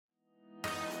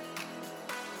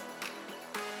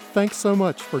Thanks so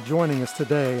much for joining us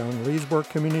today on Leesburg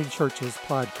Community Church's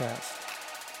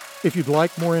podcast. If you'd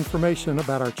like more information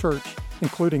about our church,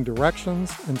 including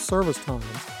directions and service times,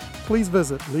 please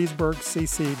visit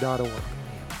leesburgcc.org.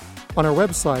 On our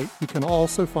website, you can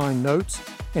also find notes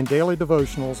and daily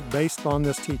devotionals based on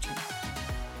this teaching.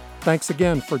 Thanks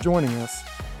again for joining us,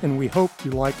 and we hope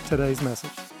you like today's message.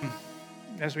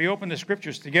 As we open the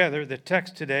scriptures together, the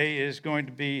text today is going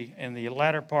to be in the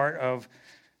latter part of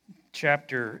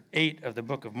chapter 8 of the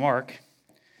book of Mark.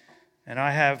 And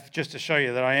I have, just to show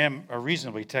you that I am a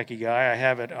reasonably techie guy, I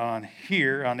have it on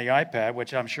here on the iPad,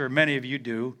 which I'm sure many of you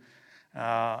do.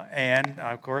 And,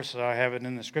 of course, I have it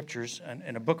in the scriptures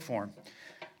in a book form.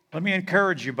 Let me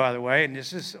encourage you, by the way, and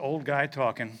this is old guy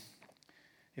talking.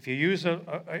 If you use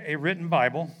a written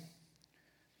Bible,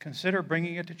 consider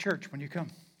bringing it to church when you come.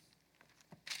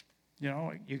 You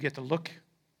know, you get to look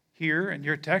here in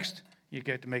your text, you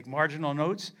get to make marginal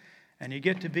notes, and you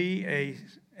get to be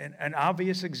an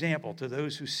obvious example to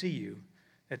those who see you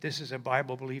that this is a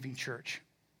Bible-believing church,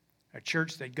 a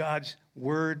church that God's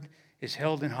Word is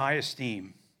held in high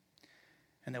esteem,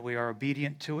 and that we are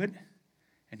obedient to it,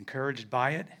 encouraged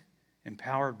by it,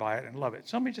 empowered by it, and love it.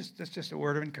 So that's just a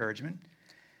word of encouragement.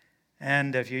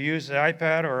 And if you use the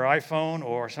iPad or iPhone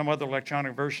or some other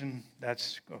electronic version,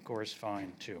 that's, of course,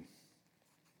 fine too.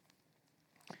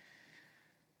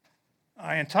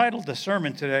 I entitled the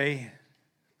sermon today,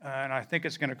 and I think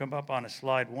it's going to come up on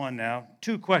slide 1 now,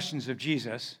 2 questions of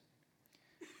Jesus.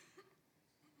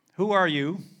 Who are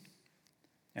you,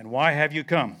 and why have you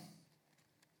come?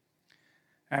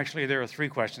 Actually, there are 3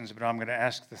 questions, but I'm going to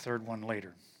ask the third one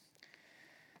later.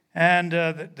 And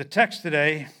the text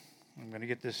today, I'm going to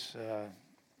get this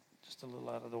just a little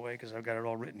out of the way because I've got it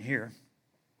all written here.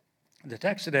 The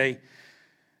text today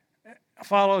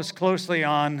follows closely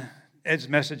on Ed's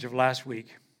message of last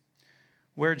week,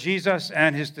 where Jesus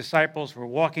and his disciples were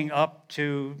walking up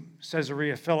to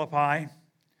Caesarea Philippi,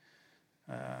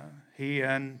 he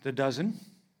and the dozen.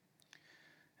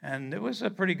 And it was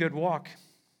a pretty good walk.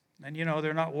 And you know,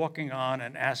 they're not walking on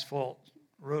an asphalt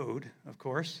road, of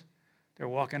course. They're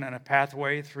walking on a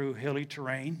pathway through hilly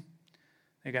terrain.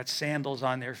 They got sandals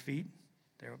on their feet.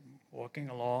 They're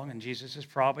walking along, and Jesus is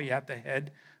probably at the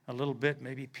head a little bit,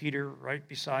 maybe Peter right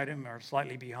beside him or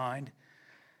slightly behind.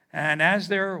 And as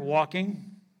they're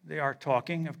walking, they are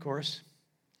talking, of course.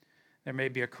 There may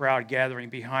be a crowd gathering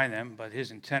behind them, but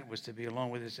his intent was to be alone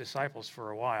with his disciples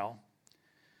for a while.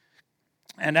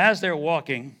 And as they're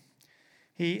walking,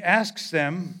 he asks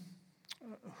them,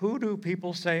 "Who do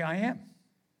people say I am?"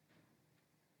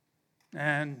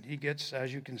 And he gets,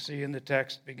 as you can see in the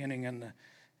text, beginning in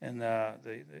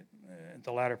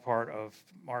the latter part of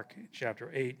Mark chapter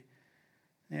 8,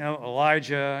 you know,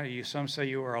 Elijah, some say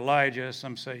you are Elijah,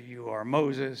 some say you are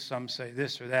Moses, some say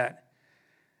this or that.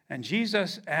 And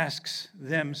Jesus asks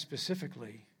them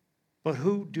specifically, "But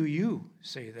who do you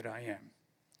say that I am?"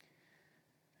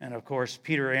 And of course,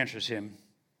 Peter answers him,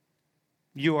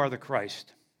 "You are the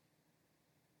Christ."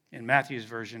 In Matthew's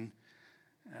version,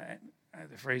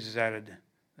 the phrase is added,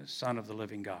 "the Son of the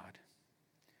living God."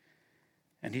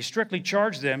 And he strictly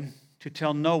charged them to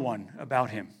tell no one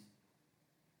about him.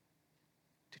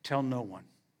 To tell no one.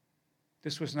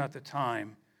 This was not the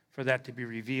time for that to be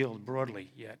revealed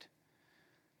broadly yet.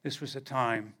 This was a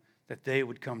time that they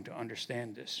would come to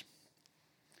understand this.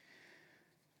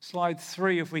 Slide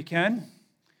 3, if we can.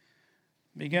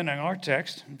 Beginning our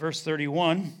text, verse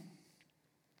 31.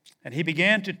 And he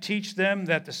began to teach them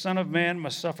that the Son of Man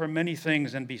must suffer many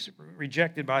things and be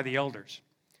rejected by the elders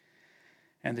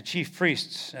and the chief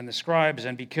priests and the scribes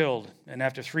and be killed, and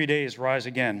after 3 days rise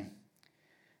again.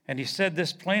 And he said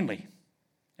this plainly.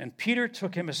 And Peter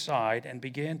took him aside and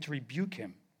began to rebuke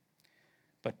him.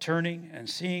 But turning and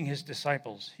seeing his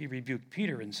disciples, he rebuked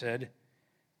Peter and said,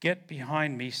 "Get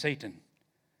behind me, Satan,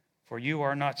 for you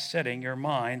are not setting your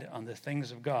mind on the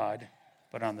things of God,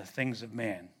 but on the things of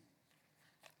man."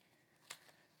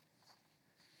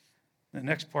 The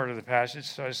next part of the passage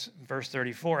says, verse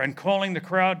 34, "And calling the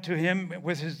crowd to him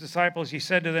with his disciples, he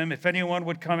said to them, 'If anyone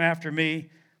would come after me,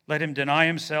 let him deny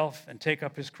himself and take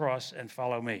up his cross and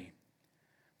follow me.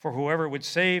 For whoever would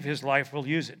save his life will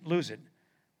lose it.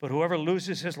 But whoever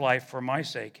loses his life for my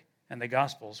sake and the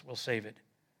gospel's will save it.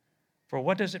 For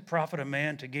what does it profit a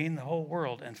man to gain the whole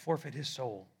world and forfeit his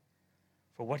soul?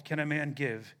 For what can a man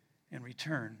give in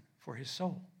return for his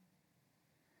soul?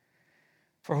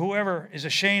 For whoever is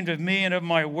ashamed of me and of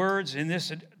my words in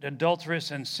this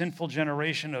adulterous and sinful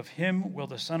generation, of him will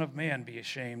the Son of Man be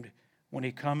ashamed when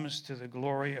he comes to the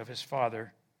glory of his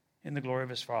Father, in the glory of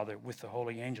his Father with the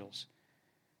holy angels.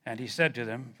 And he said to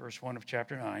them, verse 1 of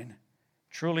chapter 9,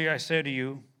 Truly I say to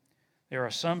you, There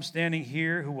are some standing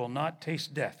here who will not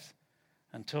taste death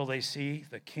until they see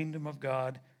the kingdom of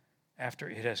God after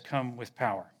it has come with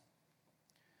power.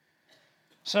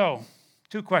 So,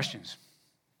 2 questions.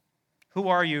 Who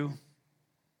are you,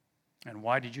 and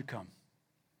why did you come?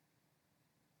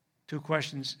 2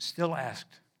 questions still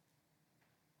asked.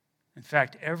 In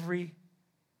fact, every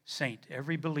saint,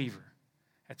 every believer,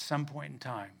 at some point in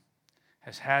time,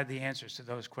 has had the answers to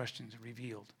those questions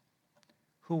revealed.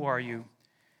 Who are you,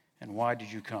 and why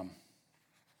did you come?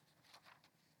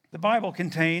 The Bible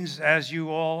contains, as you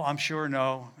all, I'm sure,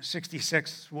 know,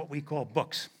 66 what we call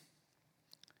books.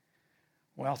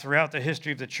 While throughout the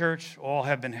history of the church, all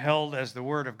have been held as the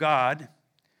Word of God,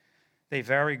 they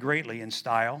vary greatly in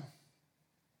style,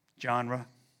 genre,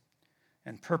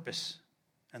 and purpose,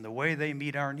 and the way they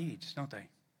meet our needs, don't they?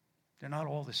 They're not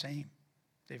all the same.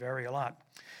 They vary a lot.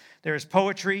 There is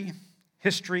poetry,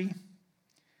 history,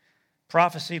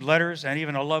 prophecy, letters, and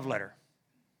even a love letter.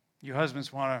 You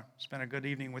husbands want to spend a good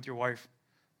evening with your wife,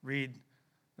 read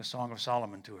the Song of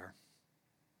Solomon to her.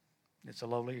 It's a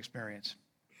lovely experience.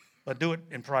 But do it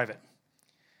in private.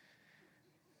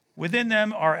 Within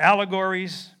them are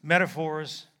allegories,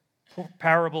 metaphors,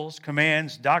 parables,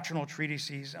 commands, doctrinal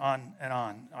treatises, on and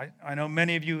on. I know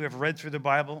many of you have read through the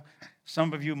Bible,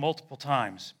 some of you multiple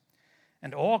times.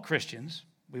 And all Christians,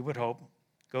 we would hope,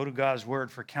 go to God's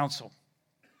Word for counsel,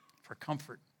 for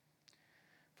comfort,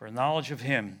 for knowledge of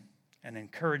Him and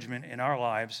encouragement in our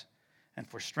lives, and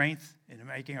for strength in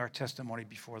making our testimony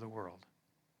before the world.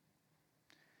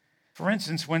 For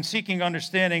instance, when seeking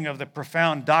understanding of the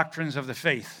profound doctrines of the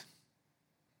faith,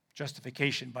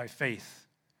 justification by faith,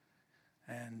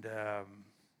 and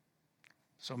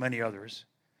so many others,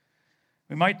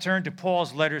 we might turn to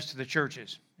Paul's letters to the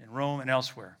churches in Rome and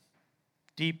elsewhere.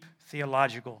 Deep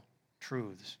theological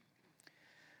truths.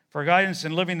 For guidance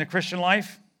in living the Christian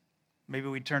life, maybe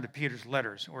we turn to Peter's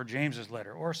letters or James's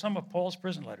letter or some of Paul's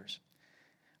prison letters,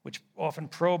 which often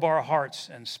probe our hearts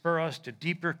and spur us to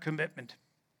deeper commitment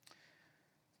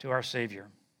to our Savior.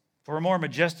 For a more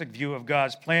majestic view of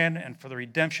God's plan and for the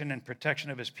redemption and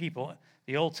protection of His people,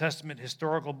 the Old Testament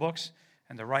historical books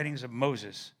and the writings of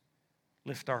Moses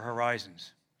lift our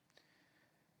horizons.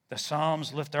 The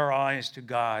Psalms lift our eyes to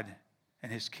God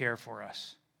and His care for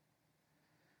us.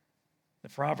 The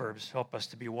Proverbs help us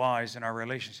to be wise in our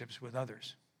relationships with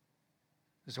others.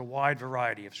 There's a wide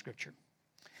variety of Scripture.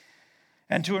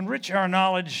 And to enrich our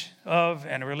knowledge of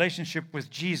and a relationship with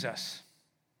Jesus,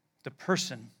 the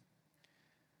person,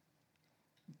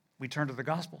 we turn to the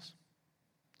Gospels.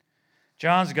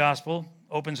 John's Gospel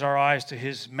opens our eyes to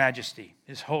His majesty,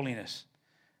 His holiness,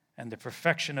 and the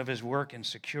perfection of His work in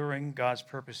securing God's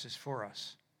purposes for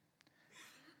us.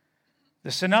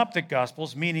 The Synoptic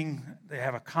Gospels, meaning they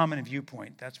have a common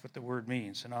viewpoint. That's what the word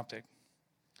means, synoptic.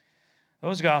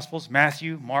 Those Gospels,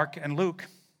 Matthew, Mark, and Luke,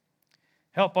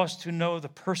 help us to know the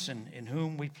person in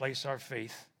whom we place our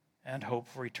faith and hope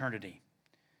for eternity,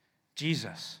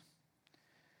 Jesus,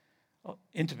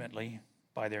 intimately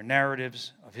by their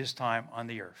narratives of His time on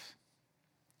the earth.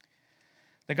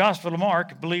 The Gospel of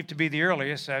Mark, believed to be the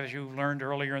earliest, as you learned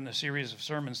earlier in the series of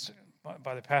sermons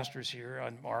by the pastors here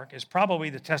on Mark, is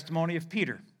probably the testimony of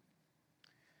Peter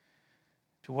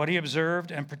to what he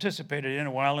observed and participated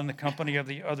in while in the company of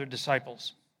the other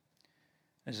disciples.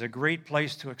 It is a great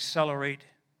place to accelerate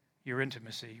your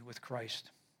intimacy with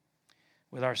Christ,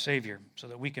 with our Savior, so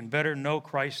that we can better know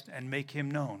Christ and make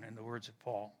Him known, in the words of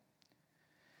Paul.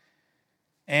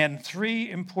 And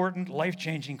 3 important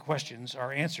life-changing questions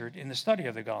are answered in the study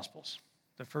of the Gospels.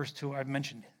 The first 2 I've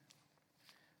mentioned.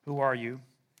 Who are you?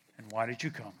 And why did you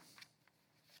come?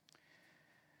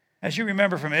 As you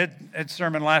remember from Ed's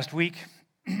sermon last week,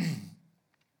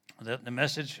 the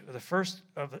message, the first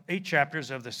of the 8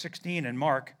 chapters of the 16 in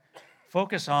Mark,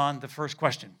 focus on the first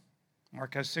question.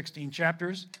 Mark has 16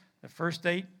 chapters. The first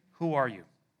 8, who are you?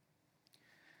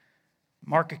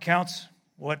 Mark accounts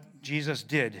what Jesus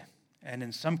did, and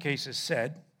in some cases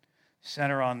said,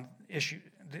 center on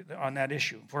that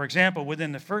issue. For example,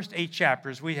 within the first 8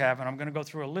 chapters we have, and I'm going to go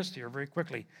through a list here very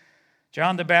quickly,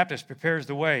 John the Baptist prepares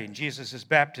the way in Jesus'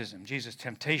 baptism, Jesus'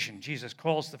 temptation. Jesus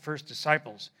calls the first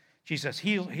disciples. Jesus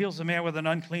heals a man with an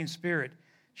unclean spirit.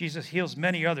 Jesus heals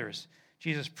many others.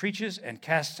 Jesus preaches and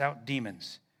casts out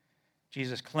demons.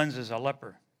 Jesus cleanses a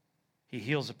leper. He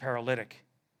heals a paralytic.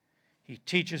 He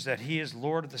teaches that He is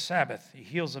Lord of the Sabbath. He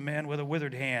heals a man with a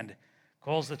withered hand,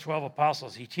 calls the 12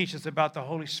 apostles. He teaches about the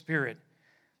Holy Spirit,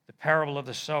 the parable of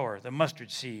the sower, the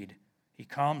mustard seed. He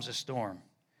calms a storm.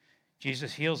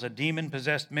 Jesus heals a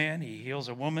demon-possessed man. He heals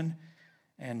a woman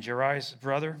and Jairus'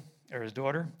 brother, or his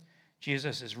daughter.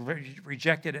 Jesus is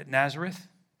rejected at Nazareth.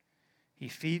 He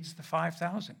feeds the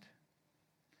 5,000.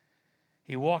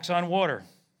 He walks on water.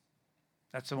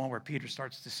 That's the one where Peter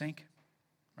starts to sink.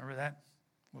 Remember that?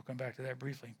 We'll come back to that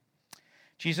briefly.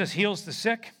 Jesus heals the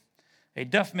sick, a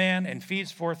deaf man, and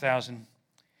feeds 4,000.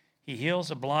 He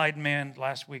heals a blind man,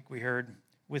 last week we heard,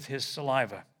 with his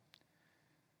saliva.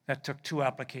 That took 2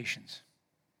 applications.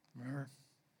 Remember?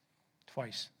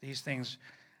 Twice. These things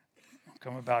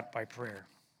come about by prayer.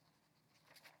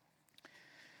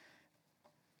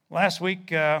 Last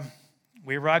week,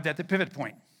 we arrived at the pivot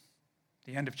point,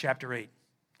 the end of chapter 8,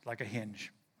 like a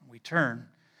hinge. We turn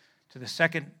to the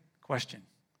second question.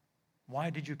 Why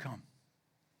did you come?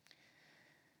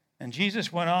 And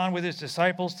Jesus went on with his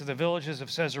disciples to the villages of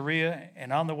Caesarea,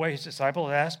 and on the way his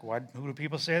disciples asked, who do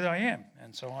people say that I am?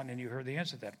 And so on, and you heard the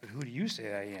answer to that. But who do you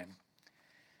say I am?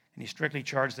 And he strictly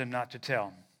charged them not to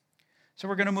tell. So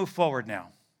we're going to move forward now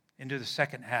into the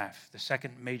second half, the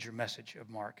second major message of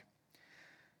Mark.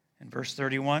 In verse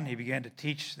 31, he began to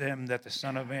teach them that the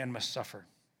Son of Man must suffer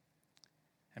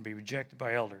and be rejected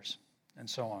by elders, and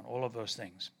so on, all of those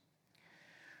things.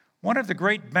 One of the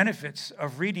great benefits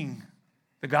of reading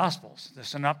the Gospels, the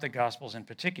Synoptic Gospels in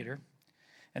particular,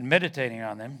 and meditating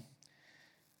on them,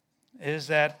 is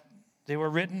that they were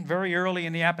written very early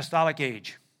in the apostolic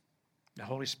age. The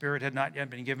Holy Spirit had not yet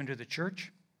been given to the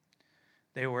church.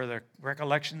 They were the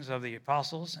recollections of the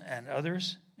apostles and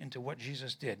others into what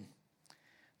Jesus did.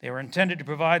 They were intended to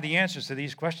provide the answers to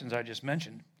these questions I just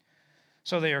mentioned.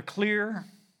 So they are clear,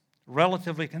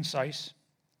 relatively concise,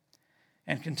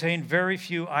 and contain very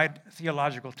few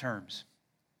theological terms,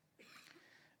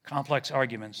 complex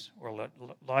arguments, or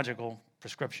logical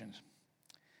prescriptions.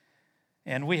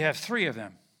 And we have 3 of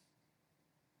them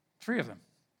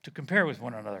to compare with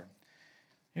one another.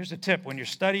 Here's a tip. When you're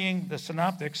studying the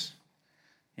synoptics,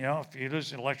 if you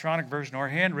use an electronic version or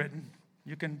handwritten,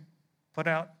 you can put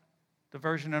out the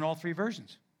version in all 3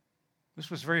 versions. This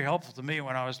was very helpful to me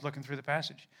when I was looking through the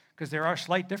passage, because there are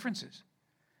slight differences.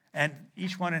 And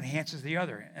each one enhances the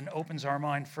other and opens our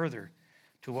mind further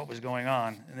to what was going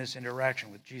on in this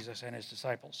interaction with Jesus and his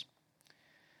disciples.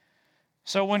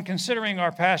 So when considering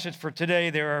our passage for today,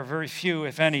 there are very few,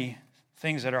 if any,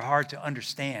 things that are hard to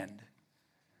understand,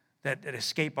 that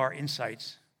escape our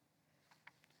insights,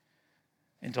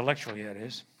 intellectually that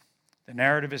is. The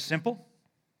narrative is simple.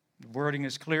 The wording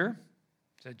is clear.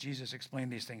 That Jesus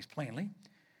explained these things plainly.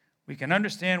 We can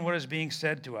understand what is being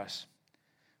said to us.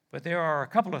 But there are a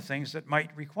couple of things that might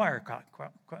require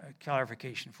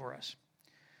clarification for us.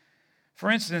 For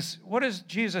instance, what does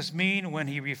Jesus mean when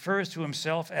he refers to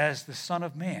himself as the Son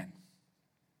of Man?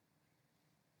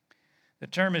 The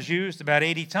term is used about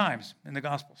 80 times in the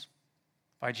Gospels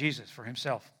by Jesus for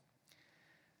himself,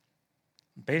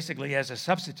 basically as a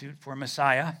substitute for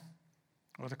Messiah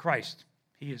or the Christ.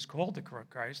 He is called the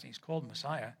Christ, and he's called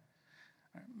Messiah.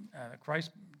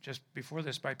 Christ just before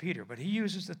this by Peter, but he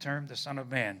uses the term the Son of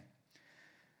Man.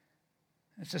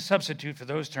 It's a substitute for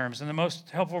those terms, and the most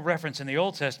helpful reference in the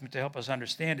Old Testament to help us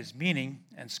understand its meaning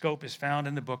and scope is found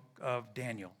in the book of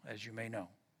Daniel, as you may know,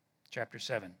 chapter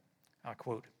 7. I'll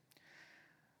quote,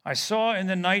 "I saw in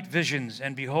the night visions,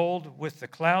 and behold, with the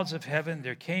clouds of heaven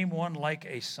there came one like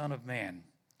a son of man.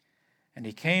 And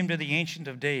he came to the Ancient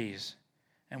of Days,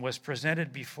 and was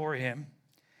presented before him,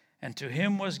 and to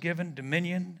him was given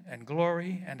dominion and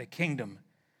glory and a kingdom,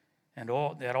 and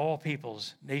that all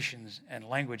peoples, nations, and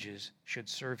languages should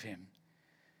serve him.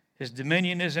 His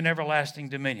dominion is an everlasting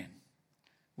dominion,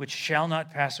 which shall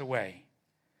not pass away,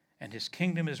 and his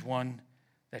kingdom is one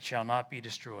that shall not be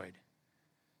destroyed."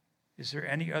 Is there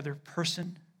any other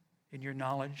person in your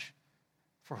knowledge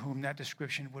for whom that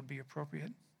description would be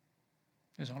appropriate?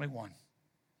 There's only one,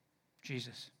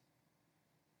 Jesus,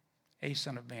 a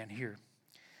Son of Man here.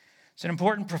 It's an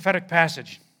important prophetic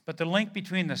passage, but the link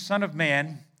between the Son of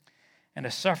Man and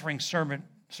a suffering servant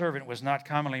was not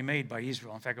commonly made by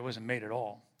Israel. In fact, it wasn't made at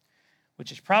all,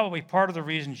 which is probably part of the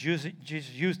reason Jesus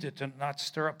used it to not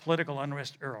stir up political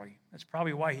unrest early. That's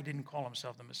probably why he didn't call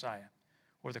himself the Messiah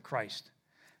or the Christ.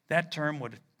 That term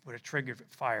would have triggered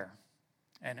fire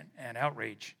and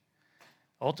outrage.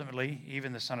 Ultimately,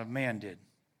 even the Son of Man did.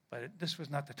 But this was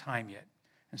not the time yet.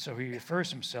 And so he refers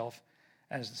himself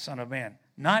as the Son of Man.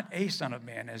 Not a Son of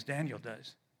Man, as Daniel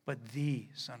does, but the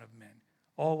Son of Man.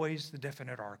 Always the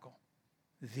definite article.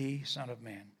 The Son of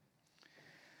Man.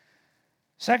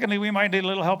 Secondly, we might need a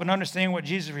little help in understanding what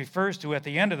Jesus refers to at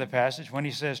the end of the passage when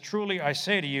he says, "Truly I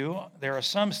say to you, there are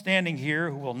some standing here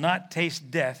who will not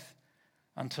taste death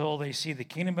until they see the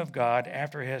kingdom of God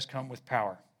after it has come with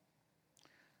power."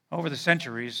 Over the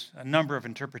centuries, a number of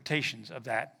interpretations of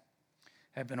that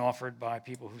have been offered by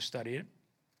people who study it.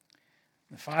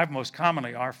 The 5 most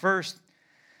commonly are, first,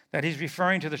 that he's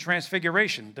referring to the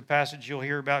transfiguration, the passage you'll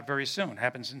hear about very soon.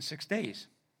 Happens in 6 days,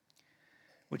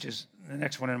 which is the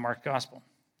next one in Mark's gospel.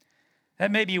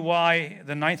 That may be why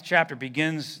the 9th chapter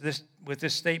begins with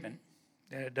this statement,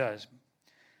 that it does.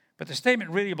 But the statement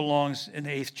really belongs in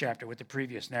the 8th chapter with the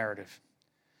previous narrative.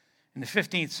 In the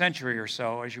 15th century or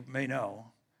so, as you may know,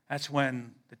 that's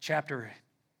when the chapter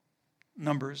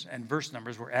numbers and verse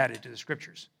numbers were added to the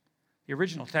scriptures. The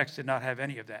original text did not have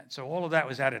any of that, so all of that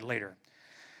was added later.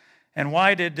 And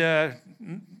why did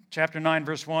chapter 9,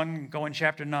 verse 1 go in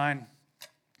chapter 9?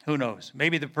 Who knows?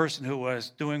 Maybe the person who was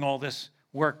doing all this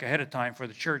work ahead of time for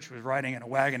the church was riding in a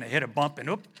wagon and hit a bump and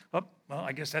well,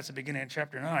 I guess that's the beginning of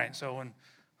chapter 9. So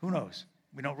who knows?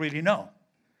 We don't really know.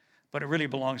 But it really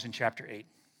belongs in chapter 8.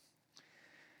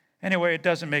 Anyway, it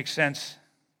doesn't make sense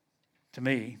to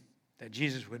me that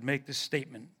Jesus would make this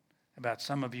statement about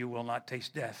some of you will not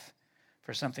taste death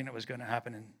for something that was going to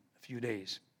happen in a few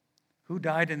days. Who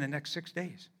died in the next 6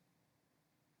 days?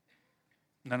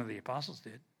 None of the apostles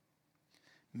did.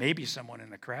 Maybe someone in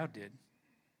the crowd did,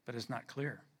 but it's not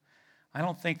clear. I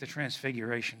don't think the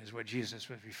transfiguration is what Jesus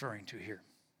was referring to here.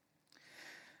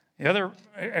 The other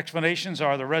explanations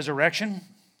are the resurrection,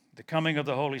 the coming of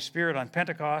the Holy Spirit on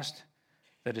Pentecost,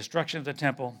 the destruction of the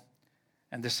temple,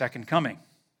 and the second coming.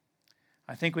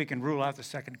 I think we can rule out the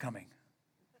second coming.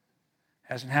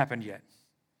 Hasn't happened yet.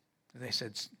 They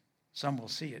said some will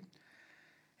see it.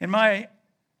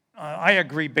 I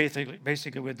agree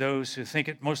basically with those who think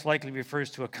it most likely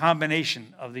refers to a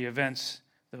combination of the events,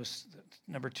 those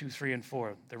number 2, 3, and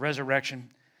 4, the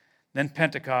resurrection, then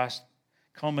Pentecost,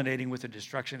 culminating with the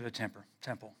destruction of the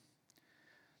temple.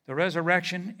 The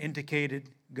resurrection indicated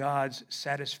God's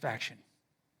satisfaction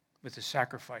with the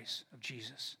sacrifice of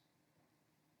Jesus,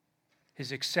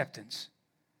 his acceptance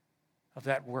of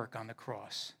that work on the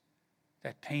cross,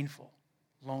 that painful,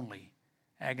 lonely,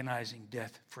 agonizing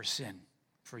death for sin,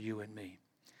 for you and me.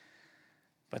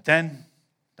 But then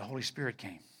the Holy Spirit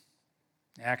came.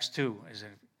 Acts 2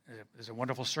 is a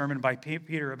wonderful sermon by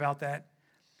Peter about that,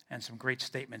 and some great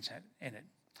statements in it.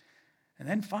 And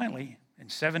then finally, in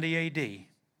 70 A.D.,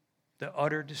 the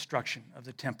utter destruction of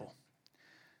the temple.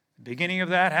 The beginning of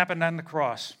that happened on the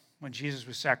cross when Jesus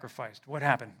was sacrificed. What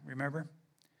happened? Remember?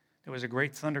 There was a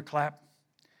great thunderclap,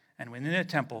 and within the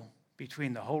temple,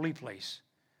 between the holy place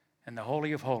and the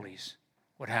Holy of Holies,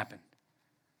 what happened?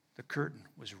 The curtain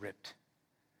was ripped.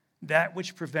 That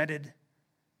which prevented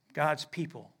God's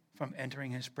people from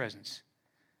entering his presence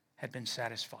had been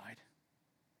satisfied.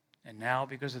 And now,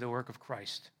 because of the work of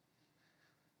Christ,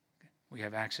 we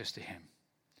have access to him.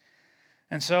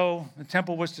 And so the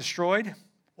temple was destroyed.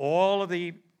 All of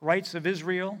the rites of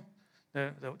Israel,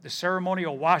 the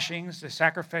ceremonial washings, the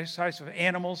sacrifice of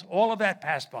animals, all of that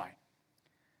passed by.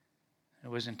 It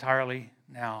was entirely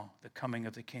now the coming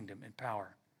of the kingdom in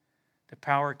power. The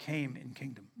power came in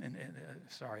kingdom.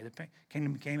 The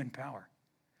kingdom came in power.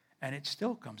 And it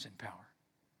still comes in power.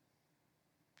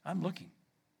 I'm looking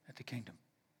at the kingdom.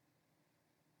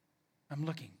 I'm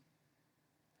looking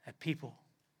at people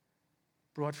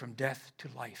brought from death to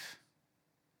life.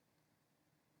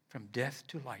 From death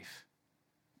to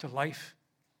life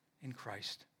in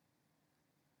Christ.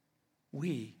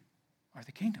 We are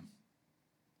the kingdom.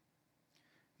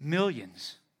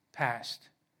 Millions past,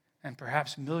 and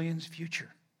perhaps millions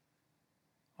future,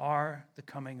 are the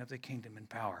coming of the kingdom in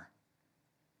power.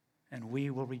 And we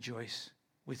will rejoice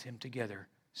with him together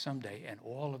someday in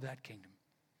all of that kingdom.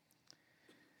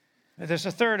 There's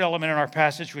a third element in our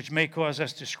passage which may cause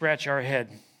us to scratch our head.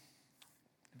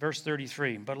 Verse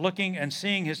 33, but looking and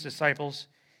seeing his disciples,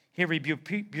 he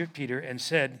rebuked Peter and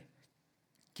said,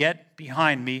 "Get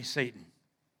behind me, Satan."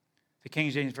 The King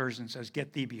James Version says,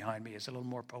 "Get thee behind me." It's a little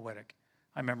more poetic.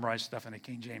 I memorized stuff in the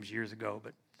King James years ago,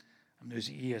 but I'm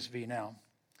using ESV now.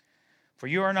 For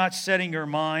you are not setting your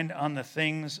mind on the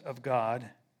things of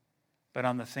God, but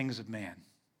on the things of man.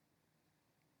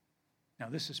 Now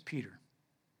this is Peter,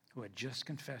 who had just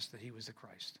confessed that he was the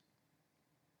Christ.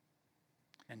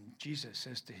 And Jesus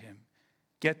says to him,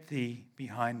 "Get thee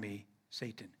behind me,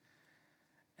 Satan."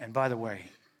 And by the way,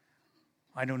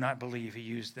 I do not believe he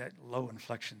used that low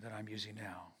inflection that I'm using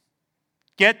now.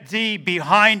 "Get thee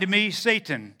behind me,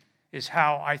 Satan," is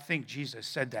how I think Jesus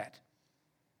said that.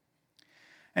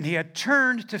 And he had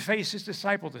turned to face his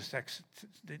disciple, the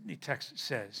text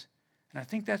says. And I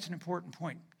think that's an important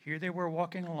point. Here they were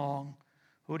walking along.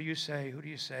 Who do you say? Who do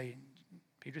you say?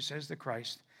 Peter says the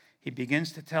Christ. He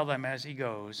begins to tell them as he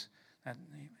goes that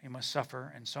he must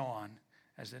suffer and so on,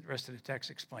 as the rest of the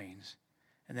text explains.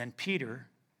 And then Peter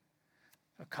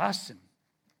accosts him,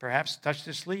 perhaps touched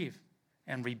his sleeve,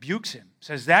 and rebukes him.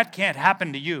 Says, "That can't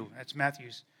happen to you." That's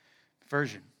Matthew's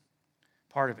version.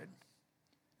 part of it.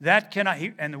 That cannot,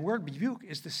 and the word rebuke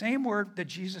is the same word that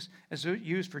Jesus has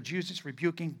used for Jesus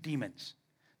rebuking demons.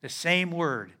 The same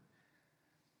word.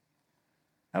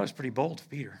 That was pretty bold of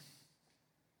Peter.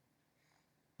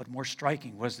 But more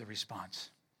striking was the response.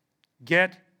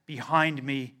 Get behind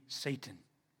me, Satan.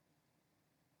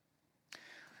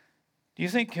 Do you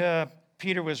think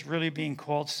Peter was really being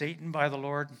called Satan by the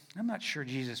Lord? I'm not sure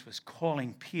Jesus was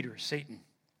calling Peter Satan.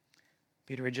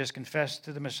 Peter had just confessed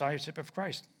to the Messiahship of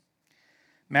Christ.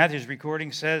 Matthew's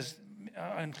recording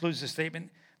includes the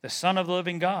statement, the Son of the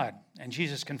living God. And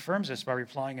Jesus confirms this by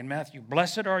replying in Matthew,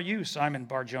 Blessed are you, Simon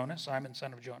Bar-Jonah, Simon,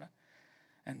 son of Jonah.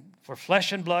 And for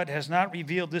flesh and blood has not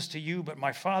revealed this to you, but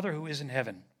my Father who is in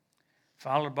heaven.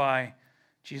 Followed by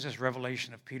Jesus'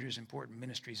 revelation of Peter's important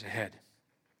ministries ahead.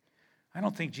 I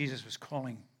don't think Jesus was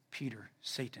calling Peter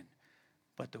Satan,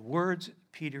 but the words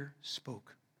Peter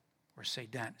spoke were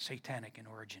satanic in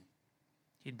origin.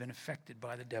 He'd been affected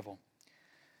by the devil.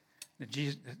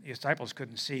 The disciples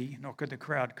couldn't see, nor could the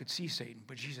crowd could see Satan,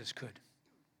 but Jesus could.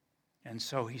 And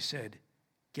so he said,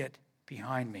 get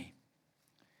behind me.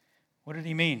 What did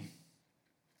he mean?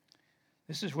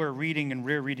 This is where reading and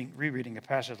rereading a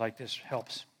passage like this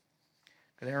helps.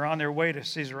 They were on their way to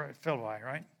Caesarea Philippi,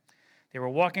 right? They were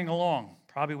walking along,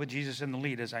 probably with Jesus in the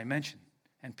lead, as I mentioned,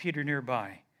 and Peter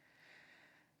nearby.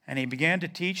 And he began to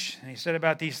teach, and he said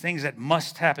about these things that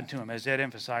must happen to him, as Ed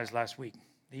emphasized last week.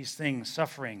 These things,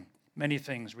 suffering, many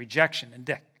things, rejection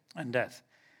and death,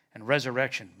 and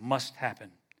resurrection must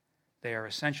happen. They are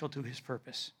essential to his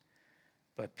purpose.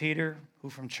 But Peter, who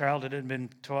from childhood had been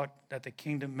taught that the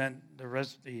kingdom meant the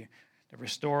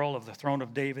restoral of the throne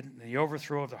of David, and the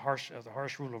overthrow of the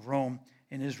harsh rule of Rome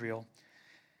in Israel,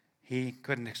 he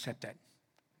couldn't accept that.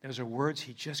 Those are words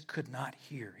he just could not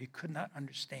hear. He could not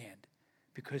understand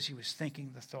because he was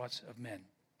thinking the thoughts of men.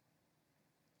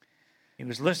 He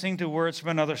was listening to words from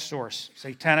another source,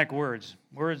 satanic words,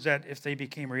 words that, if they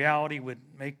became reality, would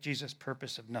make Jesus'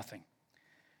 purpose of nothing.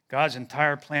 God's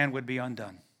entire plan would be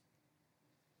undone,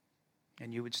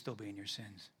 and you would still be in your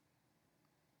sins.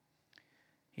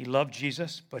 He loved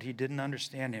Jesus, but he didn't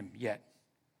understand him yet,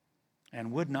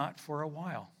 and would not for a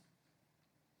while.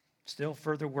 Still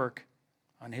further work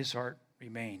on his heart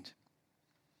remained.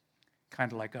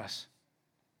 Kind of like us.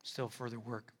 Still further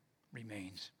work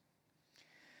remains.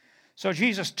 So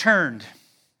Jesus turned.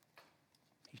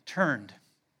 He turned.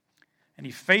 And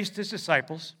he faced his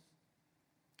disciples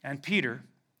and Peter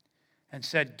and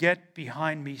said, get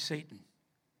behind me, Satan.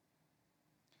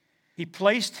 He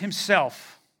placed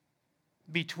himself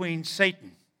between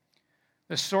Satan,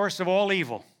 the source of all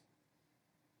evil.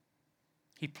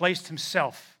 He placed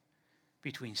himself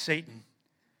between Satan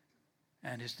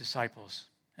and his disciples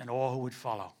and all who would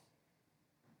follow.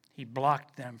 He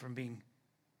blocked them from being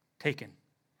taken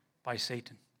by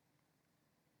Satan.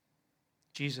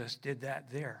 Jesus did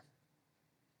that there.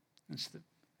 It's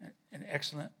an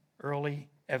excellent early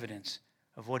evidence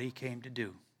of what he came to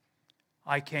do.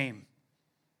 I came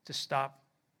to stop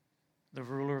the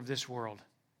ruler of this world,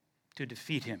 to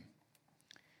defeat him.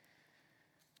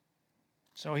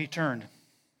 So he turned.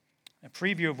 A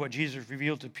preview of what Jesus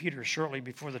revealed to Peter shortly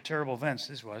before the terrible events,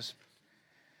 this was.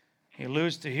 He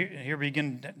alludes to, here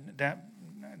begin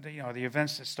the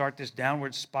events that start this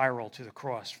downward spiral to the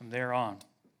cross from there on.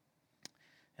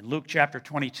 In Luke chapter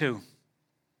 22,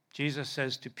 Jesus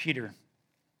says to Peter,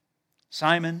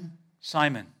 Simon,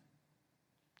 Simon,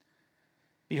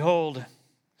 behold,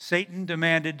 Satan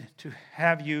demanded to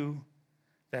have you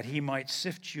that he might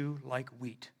sift you like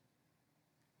wheat.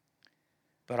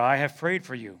 But I have prayed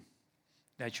for you,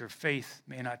 that your faith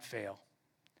may not fail.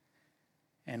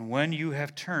 And when you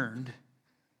have turned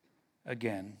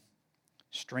again,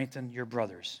 strengthen your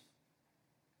brothers.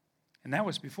 And that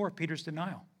was before Peter's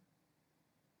denial.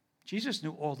 Jesus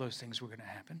knew all those things were going to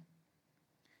happen.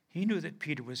 He knew that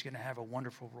Peter was going to have a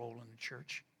wonderful role in the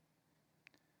church.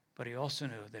 But he also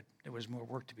knew that there was more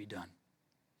work to be done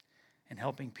in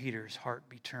helping Peter's heart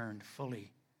be turned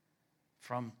fully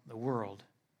from the world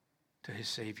to his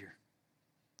Savior.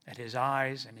 That his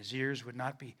eyes and his ears would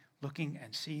not be looking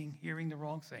and seeing, hearing the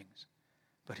wrong things,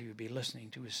 but he would be listening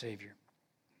to his Savior.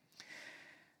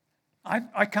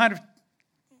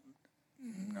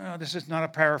 This is not a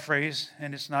paraphrase,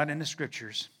 and it's not in the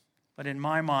scriptures, but in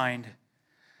my mind,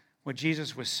 what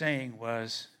Jesus was saying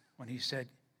was, when he said,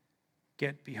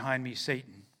 get behind me,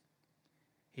 Satan,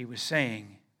 he was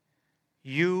saying,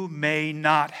 you may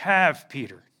not have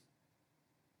Peter.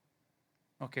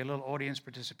 Okay, a little audience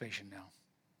participation now.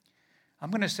 I'm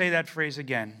going to say that phrase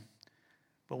again,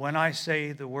 but when I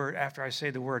say the word, after I say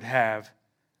the word have,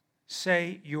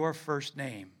 say your first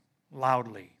name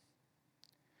loudly.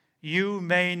 You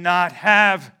may not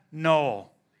have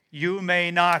Noel. You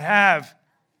may not have.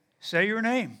 Say your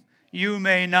name. You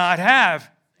may not have.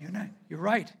 You're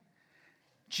right.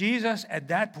 Jesus, at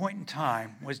that point in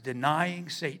time, was denying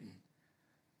Satan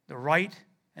the right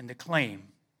and the claim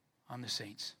on the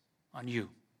saints, on you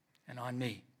and on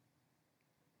me.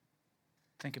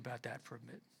 Think about that for a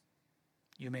bit.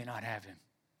 You may not have him.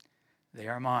 They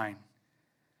are mine.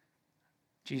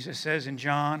 Jesus says in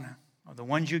John, of the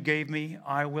ones you gave me,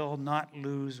 I will not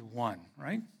lose one,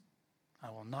 right?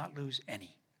 I will not lose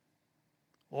any.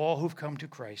 All who've come to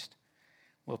Christ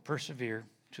will persevere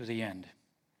to the end.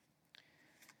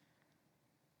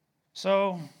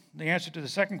 So, the answer to the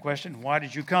second question, why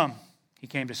did you come? He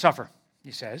came to suffer,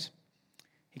 he says.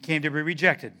 He came to be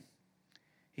rejected.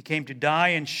 He came to die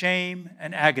in shame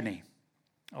and agony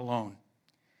alone.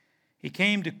 He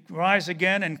came to rise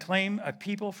again and claim a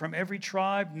people from every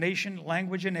tribe, nation,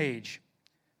 language, and age.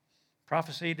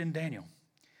 Prophesied in Daniel.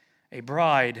 A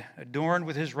bride adorned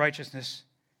with his righteousness,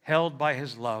 held by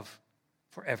his love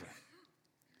forever.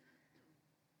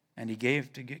 And he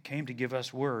came to give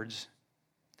us words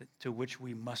to which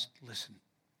we must listen.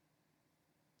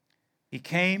 He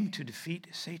came to defeat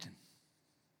Satan.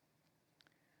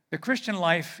 The Christian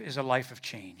life is a life of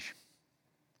change.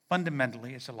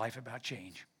 Fundamentally, it's a life about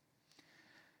change.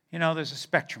 You know, there's a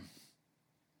spectrum.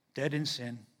 Dead in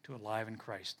sin to alive in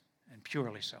Christ, and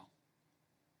purely so.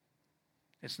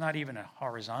 It's not even a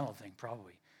horizontal thing,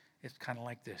 probably. It's kind of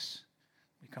like this.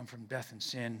 We come from death and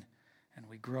sin, and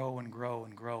we grow and grow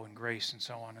and grow in grace and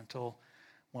so on until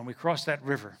when we cross that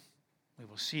river, we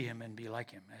will see him and be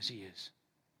like him as he is.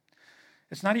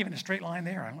 It's not even a straight line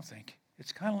there, I don't think.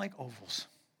 It's kind of like ovals.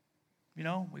 You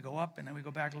know, we go up and then we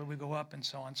go back a little, we go up and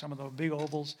so on. Some of those big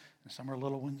ovals and some are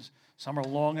little ones. Some are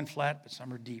long and flat, but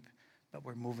some are deep. But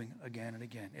we're moving again and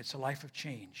again. It's a life of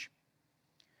change.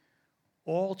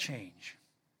 All change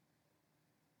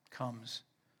comes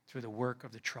through the work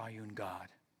of the triune God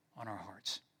on our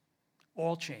hearts.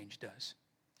 All change does.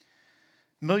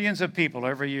 Millions of people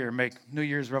every year make New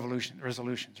Year's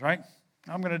resolutions, right?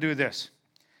 I'm going to do this.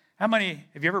 How many,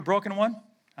 have you ever broken one?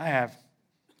 I have.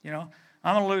 You know,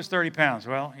 I'm going to lose 30 pounds.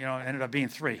 Well, you know, it ended up being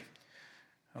 3.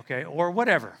 Okay, or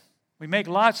whatever. We make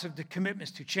lots of the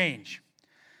commitments to change.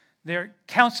 Their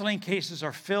counseling cases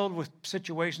are filled with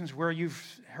situations where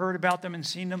you've heard about them and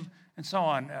seen them and so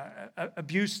on.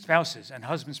 Abused spouses and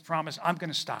husbands promise, I'm going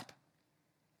to stop.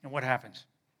 And what happens?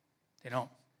 They don't.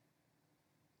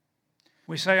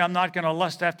 We say, I'm not going to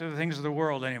lust after the things of the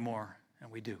world anymore,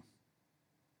 and we do.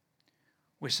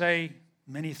 We say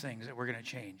many things that we're going to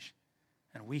change,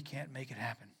 and we can't make it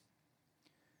happen.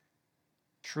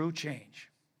 True change,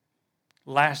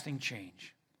 lasting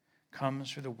change,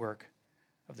 comes through the work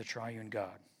of the triune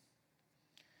God.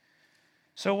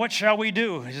 So what shall we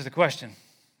do is the question.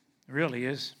 It really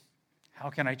is,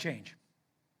 how can I change?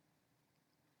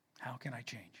 How can I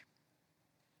change?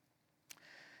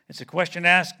 It's a question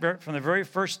asked from the very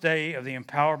first day of the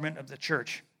empowerment of the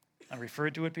church. I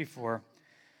referred to it before,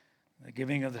 the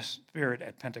giving of the Spirit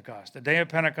at Pentecost. The day of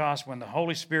Pentecost when the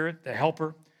Holy Spirit, the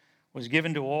Helper, was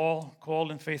given to all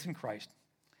called in faith in Christ.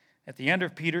 At the end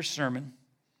of Peter's sermon,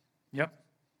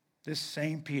 this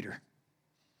same Peter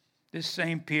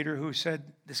who said,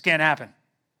 this can't happen.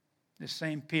 This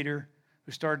same Peter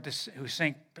who started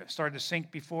to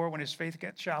sink before when his faith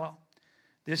got shallow.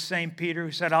 This same Peter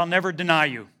who said, I'll never deny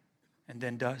you, and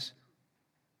then does.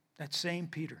 That same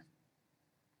Peter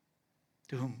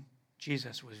to whom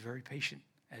Jesus was very patient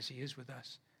as he is with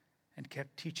us and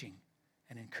kept teaching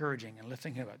and encouraging and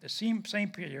lifting him up. The same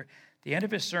Peter, at the end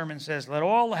of his sermon says, let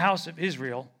all the house of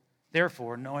Israel,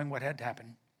 therefore, knowing what had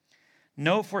happened,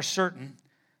 know for certain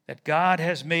that God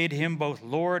has made him both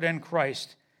Lord and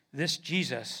Christ, this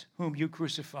Jesus whom you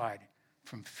crucified,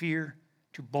 from fear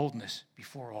to boldness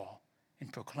before all, in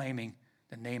proclaiming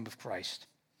the name of Christ.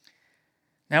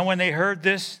 Now when they heard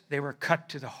this, they were cut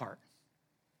to the heart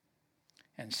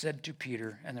and said to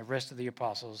Peter and the rest of the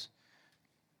apostles,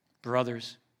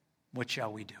 brothers, what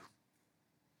shall we do?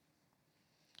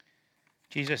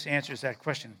 Jesus answers that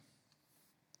question.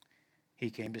 He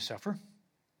came to suffer.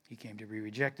 He came to be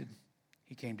rejected.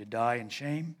 He came to die in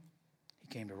shame. He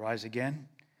came to rise again.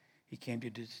 He came to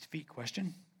defeat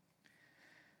question.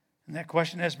 And that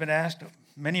question has been asked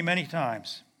many, many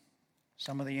times.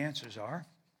 Some of the answers are,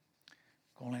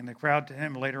 calling the crowd to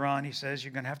him later on, he says,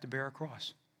 you're going to have to bear a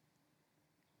cross.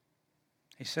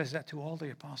 He says that to all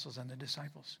the apostles and the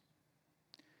disciples.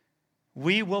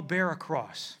 We will bear a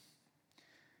cross.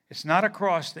 It's not a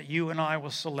cross that you and I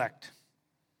will select.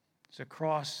 It's a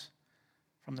cross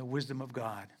from the wisdom of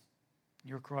God.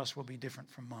 Your cross will be different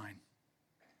from mine,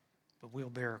 but we'll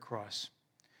bear a cross.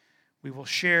 We will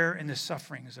share in the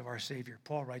sufferings of our Savior.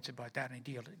 Paul writes about that in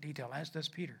detail, as does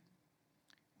Peter.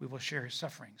 We will share his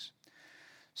sufferings.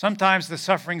 Sometimes the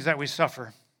sufferings that we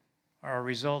suffer are a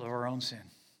result of our own sin.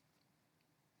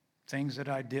 Things that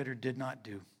I did or did not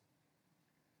do.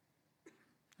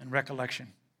 In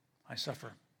recollection, I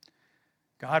suffer.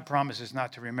 God promises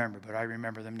not to remember, but I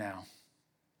remember them now.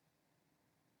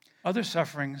 Other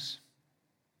sufferings,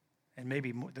 and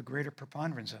maybe the greater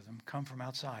preponderance of them, come from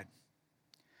outside.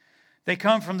 They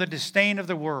come from the disdain of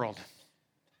the world.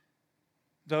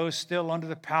 Those still under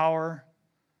the power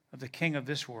of the king of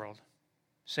this world,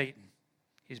 Satan.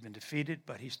 He's been defeated,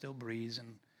 but he still breathes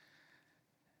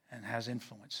and has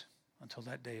influence until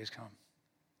that day has come.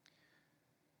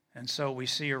 And so we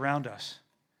see around us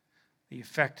the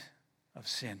effect of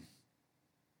sin.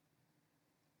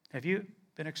 Have you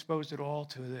been exposed at all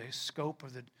to the scope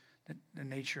of the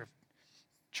nature of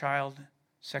child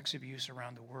sex abuse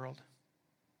around the world?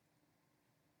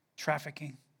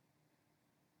 Trafficking.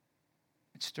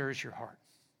 It stirs your heart.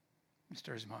 It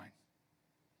stirs mine.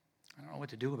 I don't know what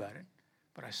to do about it,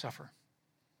 but I suffer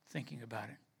thinking about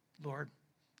it. Lord,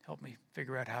 help me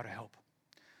figure out how to help.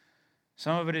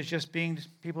 Some of it is just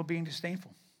people being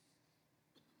disdainful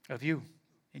of you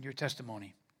in your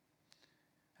testimony.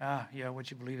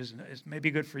 What you believe is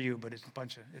maybe good for you, but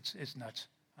it's nuts.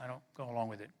 I don't go along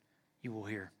with it. You will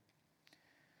hear.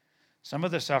 Some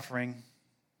of the suffering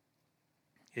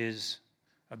is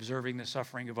observing the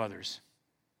suffering of others.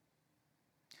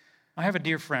 I have a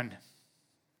dear friend,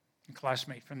 a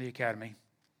classmate from the academy,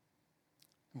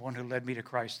 one who led me to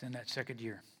Christ in that second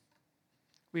year.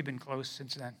 We've been close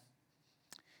since then.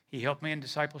 He helped me in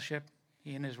discipleship.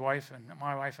 He and his wife and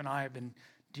my wife and I have been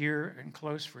dear and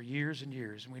close for years and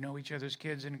years. And we know each other's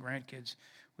kids and grandkids.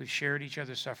 We've shared each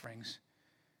other's sufferings.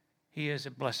 He is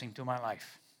a blessing to my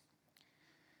life.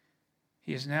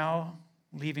 He is now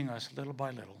leaving us little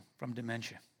by little from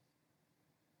dementia.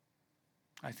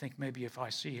 I think maybe if I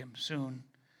see him soon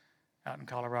out in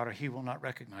Colorado, he will not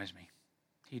recognize me.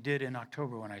 He did in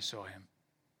October when I saw him,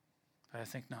 but I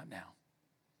think not now.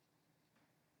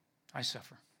 I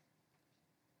suffer.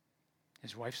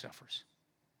 His wife suffers,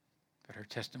 but her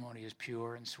testimony is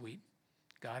pure and sweet.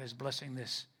 God is blessing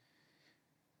this,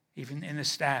 even in the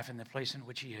staff, in the place in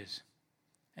which he is,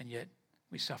 and yet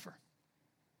we suffer.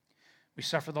 We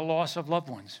suffer the loss of loved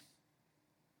ones.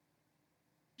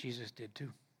 Jesus did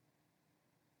too.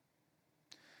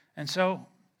 And so,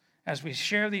 as we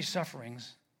share these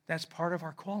sufferings, that's part of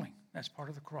our calling. That's part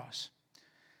of the cross.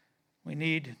 We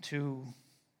need to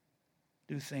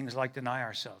do things like deny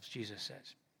ourselves, Jesus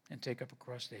says, and take up a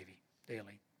cross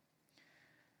daily.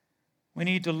 We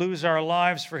need to lose our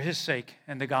lives for his sake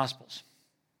and the gospel's.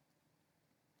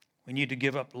 We need to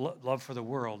give up love for the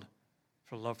world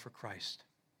for love for Christ.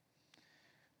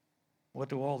 What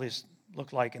do all this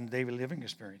look like in the daily living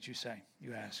experience,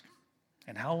 you ask?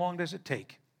 And how long does it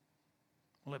take?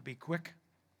 Will it be quick?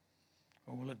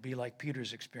 Or will it be like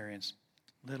Peter's experience,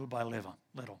 little by little?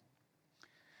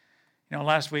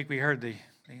 Last week we heard the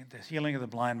healing of the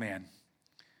blind man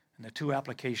and the two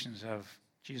applications of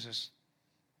Jesus'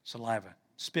 saliva.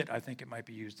 Spit, I think it might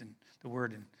be used in the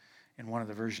word in one of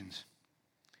the versions.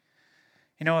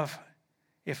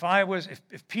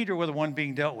 If Peter were the one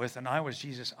being dealt with and I was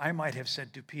Jesus, I might have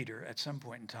said to Peter at some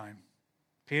point in time,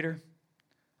 Peter,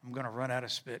 I'm going to run out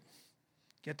of spit.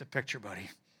 Get the picture, buddy.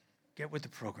 Get with the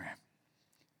program.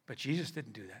 But Jesus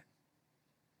didn't do that.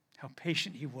 How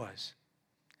patient he was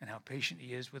and how patient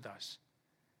he is with us.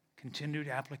 Continued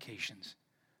applications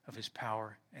of his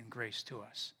power and grace to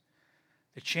us.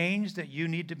 The change that you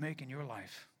need to make in your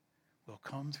life will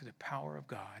come through the power of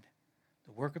God,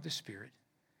 the work of the Spirit,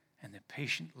 and the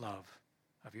patient love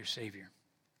of your Savior.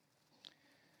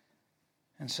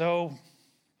 And so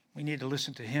we need to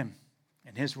listen to him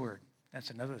and his word. That's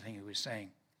another thing he was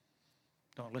saying.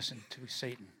 Don't listen to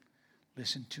Satan.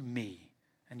 Listen to me.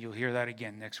 And you'll hear that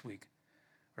again next week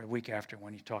or the week after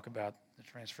when you talk about the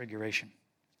transfiguration.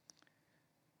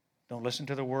 Don't listen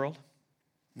to the world,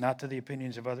 not to the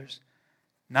opinions of others,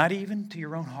 not even to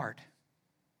your own heart.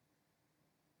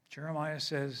 Jeremiah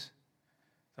says,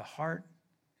 the heart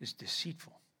is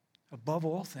deceitful above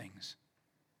all things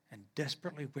and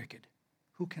desperately wicked.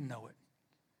 Who can know it?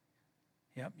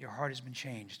 Yep, your heart has been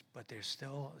changed, but there's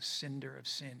still a cinder of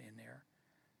sin in there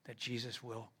that Jesus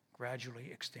will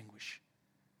gradually extinguish.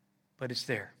 But it's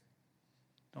there.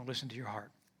 Don't listen to your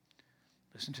heart.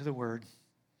 Listen to the word.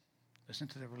 Listen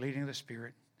to the leading of the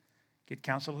Spirit. Get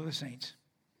counsel of the saints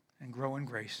and grow in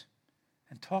grace.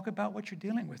 And talk about what you're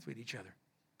dealing with each other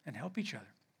and help each other.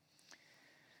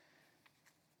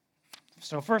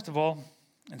 So first of all,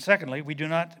 And secondly,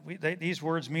 these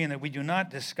words mean that we do not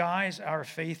disguise our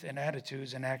faith and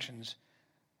attitudes and actions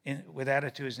with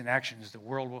attitudes and actions the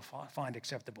world will find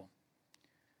acceptable.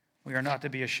 We are not to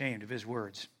be ashamed of his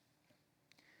words.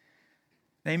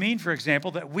 They mean, for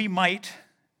example, that we might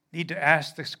need to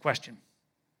ask this question: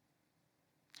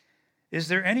 is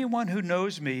there anyone who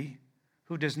knows me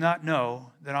who does not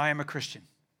know that I am a Christian?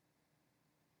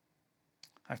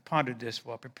 I've pondered this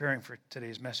while preparing for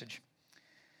today's message,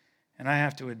 and I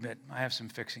have to admit, I have some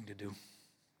fixing to do.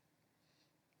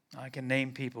 I can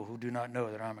name people who do not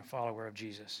know that I'm a follower of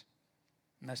Jesus,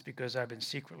 and that's because I've been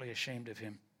secretly ashamed of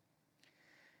him.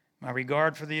 My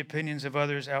regard for the opinions of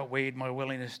others outweighed my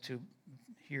willingness to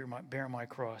bear my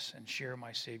cross and share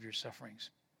my Savior's sufferings.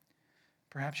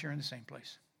 Perhaps you're in the same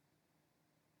place.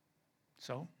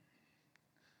 So,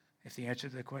 if the answer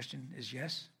to the question is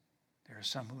yes, there are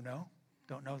some who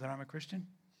don't know that I'm a Christian,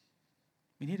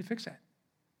 we need to fix that.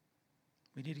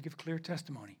 We need to give clear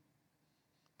testimony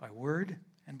by word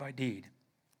and by deed.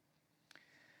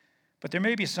 But there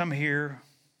may be some here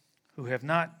who have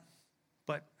not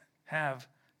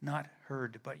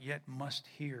heard, but yet must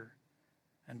hear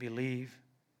and believe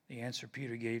the answer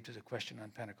Peter gave to the question on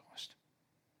Pentecost.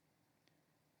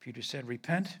 Peter said,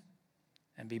 "Repent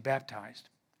and be baptized,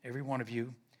 every one of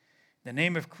you, in the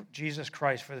name of Jesus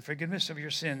Christ for the forgiveness of your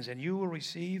sins, and you will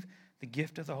receive the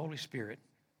gift of the Holy Spirit.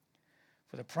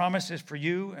 For the promise is for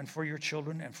you and for your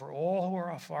children and for all who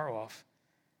are far off,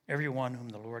 everyone whom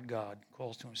the Lord God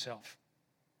calls to himself."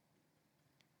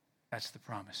 That's the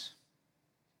promise.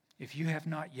 If you have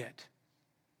not yet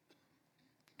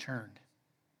turned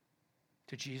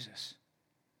to Jesus,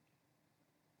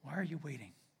 why are you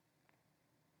waiting?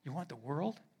 You want the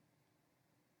world?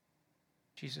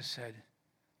 Jesus said,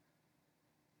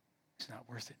 it's not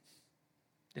worth it.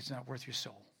 It's not worth your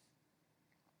soul.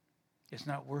 It's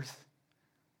not worth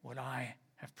what I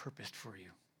have purposed for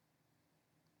you.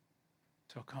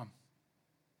 So come.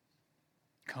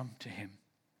 Come to him.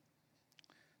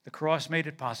 The cross made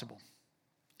it possible.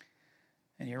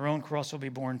 And your own cross will be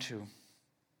borne too.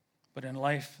 But in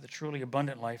life, the truly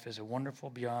abundant life is a wonderful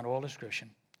beyond all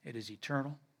description. It is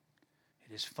eternal.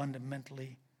 It is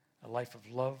fundamentally a life of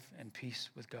love and peace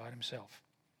with God himself.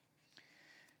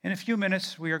 In a few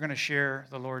minutes, we are going to share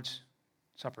the Lord's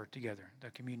Supper together, the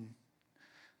communion,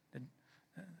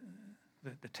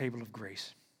 the table of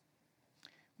grace.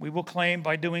 We will claim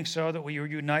by doing so that we are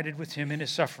united with him in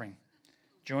his suffering,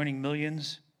 joining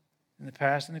millions in the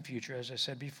past and the future, as I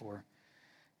said before,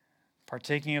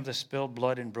 partaking of the spilled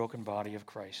blood and broken body of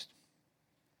Christ,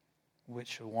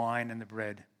 which the wine and the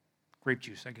bread, grape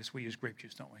juice, I guess we use grape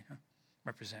juice, don't we,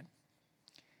 represent.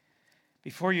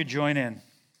 Before you join in,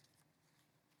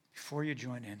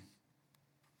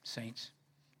 saints,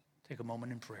 take a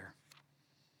moment in prayer.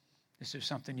 This is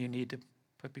something you need to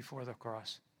put before the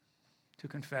cross, to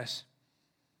confess,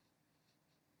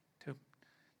 to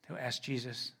ask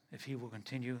Jesus if he will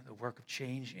continue the work of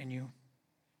change in you.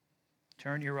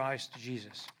 Turn your eyes to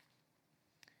Jesus.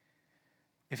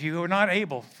 If you were not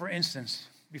able, for instance,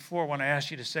 before when I asked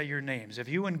you to say your names, if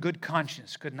you in good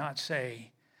conscience could not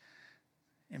say,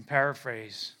 in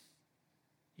paraphrase,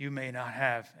 you may not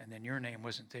have, and then your name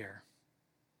wasn't there.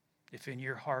 If in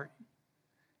your heart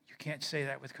you can't say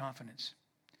that with confidence,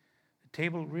 the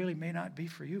table really may not be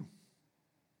for you.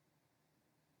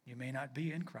 You may not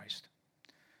be in Christ,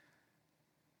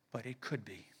 but it could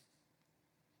be.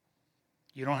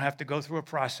 You don't have to go through a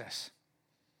process.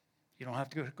 You don't have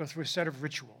to go through a set of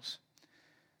rituals.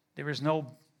 There is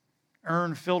no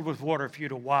urn filled with water for you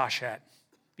to wash at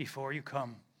before you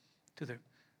come to the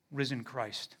risen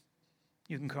Christ.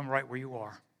 You can come right where you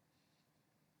are.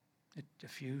 A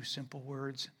few simple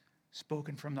words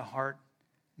spoken from the heart,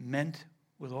 meant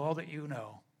with all that you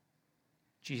know.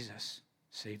 Jesus,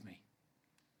 save me.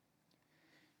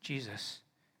 Jesus,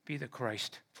 be the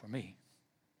Christ for me.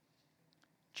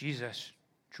 Jesus,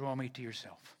 draw me to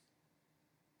yourself.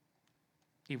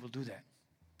 He will do that.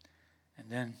 And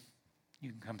then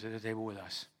you can come to the table with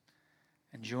us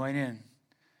and join in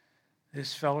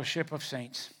this fellowship of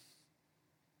saints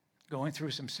going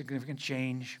through some significant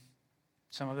change,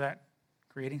 some of that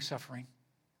creating suffering,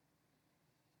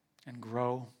 and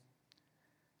grow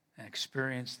and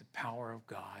experience the power of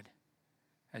God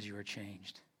as you are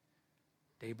changed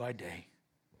day by day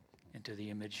into the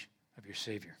image of your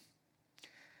Savior.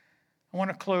 I want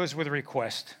to close with a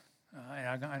request.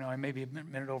 I know I may be a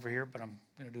minute over here, but I'm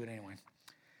going to do it anyway.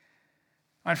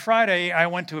 On Friday, I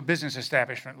went to a business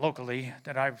establishment locally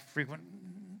that I frequent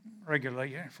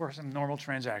regularly for some normal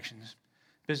transactions.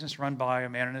 Business run by a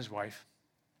man and his wife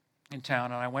in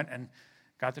town, and I went and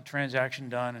got the transaction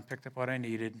done and picked up what I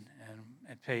needed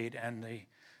and paid, and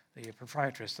the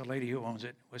proprietress, the lady who owns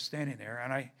it, was standing there.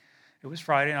 And it was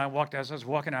Friday, and I walked, as I was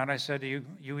walking out, I said, you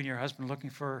and your husband looking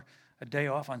for a day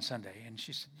off on Sunday? And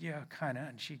she said, yeah, kind of.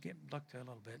 And she looked a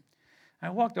little bit. I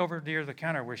walked over near the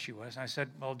counter where she was, and I said,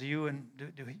 well, do you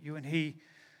and he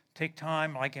take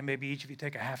time, like, and maybe each of you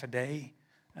take a half a day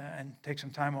and take some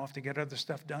time off to get other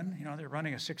stuff done? You know, they're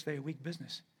running a 6-day-a-week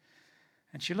business.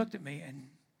 And she looked at me, and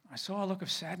I saw a look of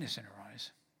sadness in her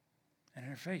eyes and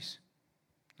in her face.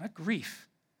 Not grief,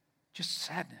 just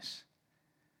sadness.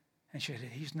 And she said,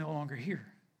 he's no longer here.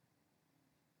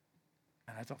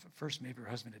 And I thought at first maybe her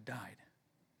husband had died.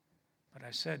 But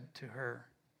I said to her,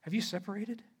 have you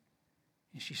separated?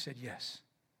 And she said, yes.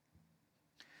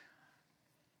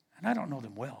 And I don't know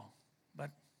them well, but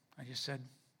I just said,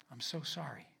 I'm so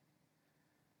sorry.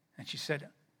 And she said,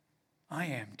 I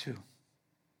am too.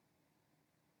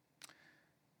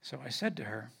 So I said to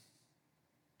her,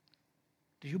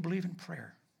 do you believe in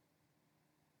prayer?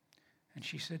 And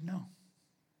she said, no.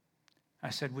 I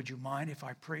said, would you mind if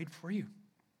I prayed for you?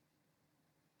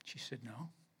 She said, no.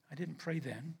 I didn't pray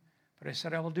then, but I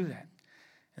said, I will do that.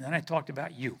 And then I talked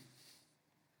about you,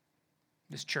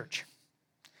 this church.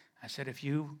 I said, if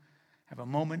you have a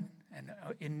moment and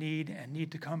in need and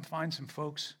need to come find some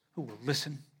folks who will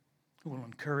listen, who will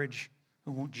encourage,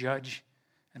 who won't judge,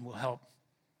 and will help,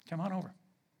 come on over.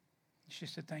 She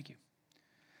said, thank you.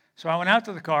 So I went out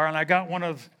to the car, and I got one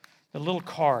of the little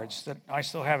cards that I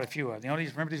still have a few of.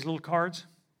 Remember these little cards?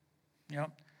 Yep.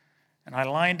 And I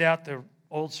lined out the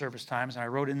old service times, and I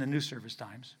wrote in the new service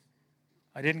times.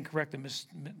 I didn't correct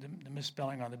the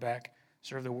misspelling on the back,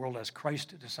 serve the world as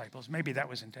Christ disciples. Maybe that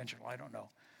was intentional, I don't know.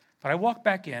 But I walked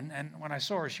back in, and when I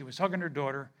saw her, she was hugging her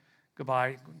daughter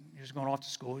goodbye. She was going off to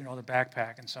school, the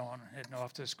backpack and so on, heading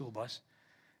off to the school bus.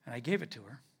 And I gave it to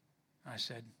her. I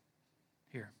said,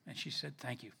 here. And she said,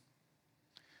 thank you.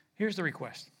 Here's the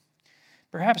request.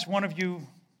 Perhaps one of you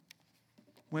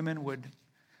women would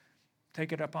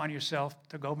take it upon yourself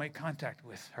to go make contact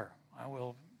with her. I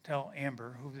will tell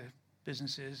Amber who the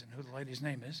business is and who the lady's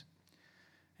name is.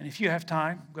 And if you have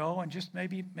time, go and just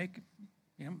maybe make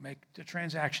the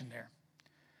transaction there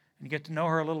and get to know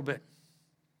her a little bit.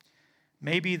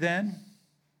 Maybe then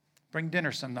bring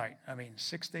dinner some night.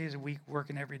 6 days a week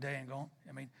working every day and going.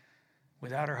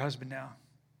 Without her husband now,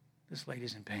 this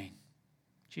lady's in pain.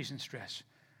 She's in stress.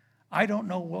 I don't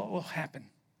know what will happen,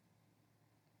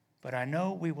 but I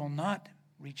know we will not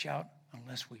reach out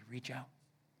unless we reach out.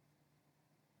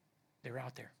 They're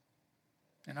out there.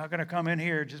 They're not going to come in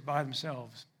here just by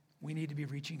themselves. We need to be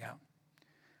reaching out,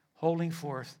 holding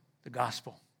forth the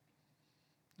gospel,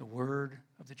 the word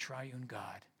of the triune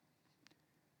God.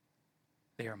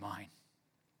 They are mine.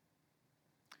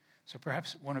 So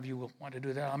perhaps one of you will want to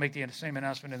do that. I'll make the same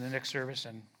announcement in the next service,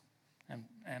 and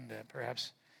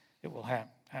perhaps it will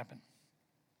happen.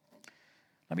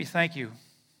 Let me thank you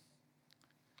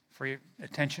for your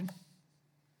attention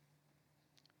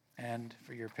and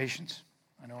for your patience.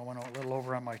 I know I went a little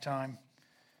over on my time.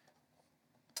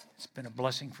 It's been a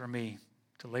blessing for me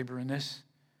to labor in this,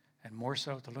 and more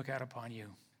so to look out upon you.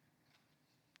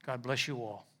 God bless you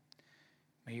all.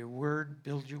 May your word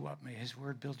build you up. May his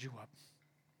word build you up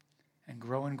and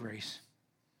grow in grace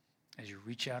as you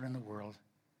reach out in the world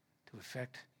to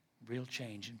effect real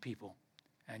change in people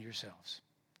and yourselves.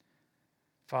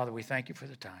 Father, we thank you for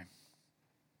the time.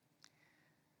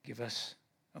 Give us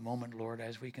a moment, Lord,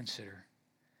 as we consider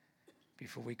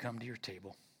before we come to your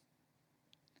table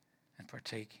and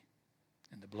partake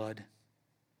in the blood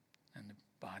and the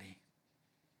body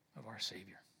of our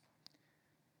Savior.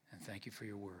 And thank you for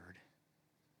your word.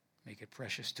 Make it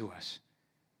precious to us.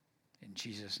 In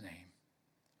Jesus' name,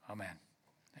 amen.